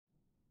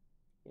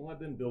Well, I've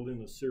been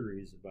building a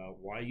series about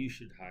why you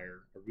should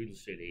hire a real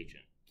estate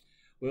agent.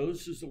 Well,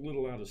 this is a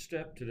little out of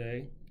step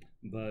today,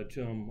 but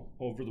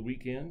over the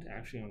weekend,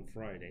 actually on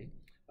Friday,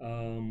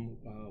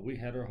 we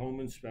had our home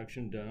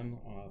inspection done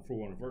for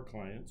one of our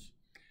clients.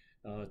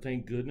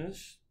 Thank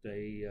goodness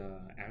they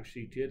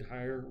actually did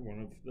hire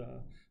one of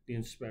the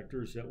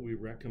inspectors that we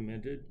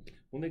recommended.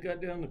 When they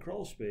got down the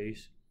crawl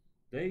space,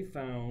 they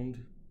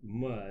found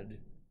mud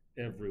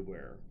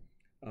everywhere,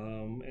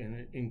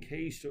 and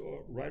encased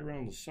right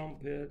around the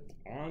sump pit,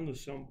 on the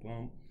sump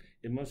pump.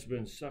 It must have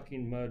been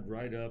sucking mud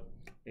right up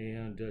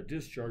and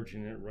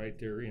discharging it right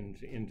there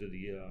into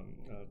the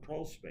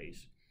crawl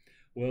space.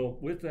 Well,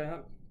 with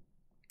that,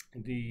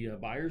 the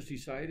buyers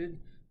decided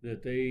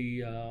that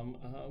they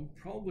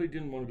probably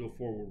didn't want to go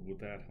forward with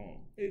that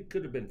home. It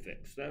could have been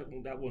fixed. That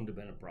wouldn't have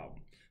been a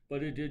problem,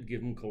 but it did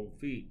give them cold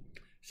feet.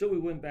 So we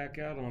went back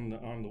out on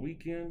the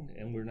weekend,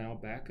 and we're now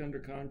back under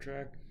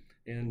contract.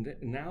 And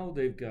now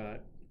they've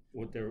got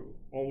what they're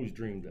always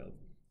dreamed of,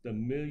 the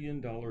 $1 million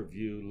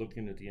view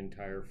looking at the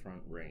entire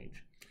front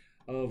range.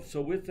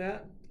 So with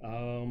that,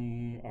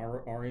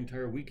 our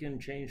entire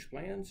weekend changed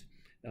plans,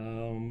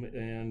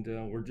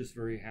 and we're just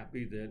very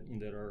happy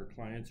that our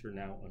clients are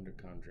now under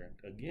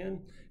contract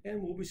again,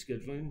 and we'll be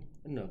scheduling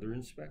another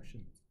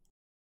inspection.